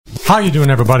How you doing,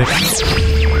 everybody?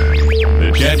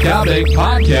 The Chet Coppock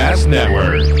Podcast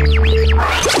Network.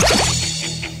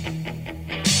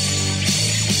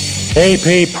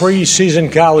 AP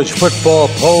preseason college football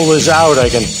poll is out. I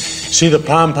can see the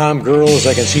pom-pom girls.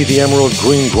 I can see the emerald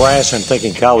green grass. I'm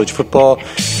thinking college football,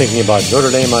 thinking about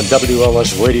Notre Dame on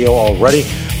WLS radio already.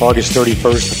 August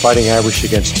 31st, the Fighting Irish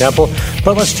against Temple.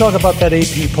 But let's talk about that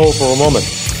AP poll for a moment.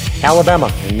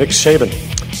 Alabama and Nick Saban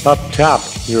up top.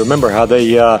 You remember how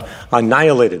they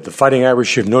annihilated the Fighting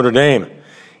Irish of Notre Dame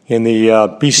in the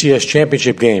BCS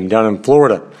championship game down in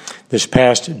Florida this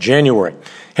past January.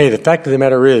 Hey, the fact of the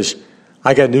matter is,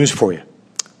 I got news for you.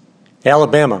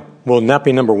 Alabama will not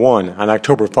be number one on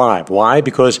October 5. Why?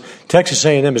 Because Texas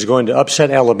A&M is going to upset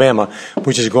Alabama,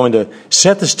 which is going to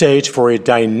set the stage for a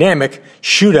dynamic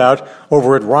shootout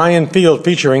over at Ryan Field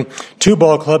featuring two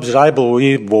ball clubs that I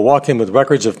believe will walk in with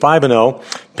records of 5-0,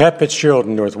 Pat Fitzgerald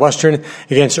and Northwestern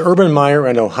against Urban Meyer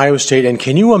and Ohio State. And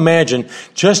can you imagine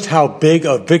just how big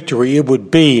a victory it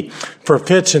would be for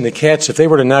Fitz and the Cats if they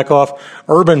were to knock off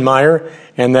Urban Meyer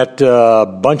and that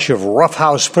bunch of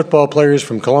roughhouse football players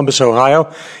from Columbus,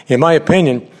 Ohio? In my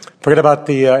opinion, forget about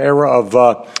the era of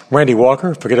Randy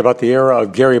Walker. Forget about the era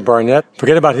of Gary Barnett.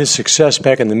 Forget about his success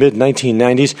back in the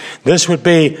mid-1990s. This would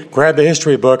be, grab the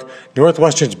history book,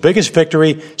 Northwestern's biggest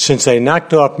victory since they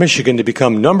knocked off Michigan to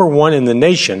become number one in the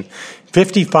nation,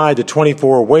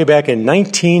 55-24, way back in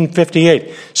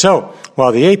 1958. So,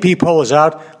 while the AP poll is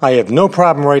out, I have no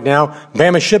problem right now.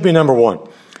 Bama should be number one.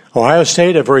 Ohio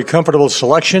State, a very comfortable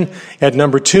selection at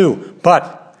number two.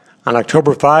 But on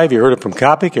October 5, you heard it from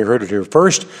Coppock, you heard it here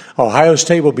first, Ohio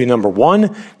State will be number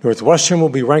one. Northwestern will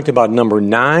be ranked about number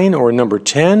 9 or number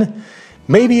 10,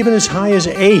 maybe even as high as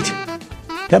 8.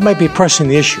 That might be pressing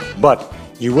the issue, but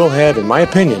you will have, in my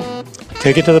opinion,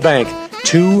 take it to the bank,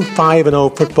 2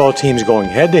 5-0 football teams going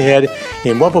head-to-head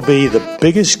in what will be the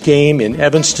biggest game in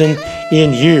Evanston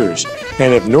in years.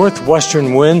 And if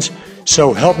Northwestern wins,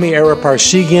 so help me, Ara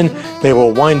Parsegian, they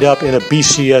will wind up in a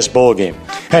BCS bowl game.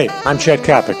 Hey, I'm Chet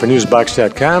Coppock for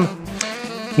Newsbox.com.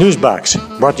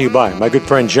 Newsbox, brought to you by my good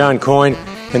friend John Coyne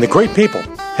and the great people.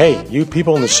 Hey, you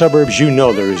people in the suburbs, you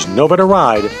know there is no better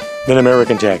ride than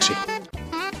American Taxi.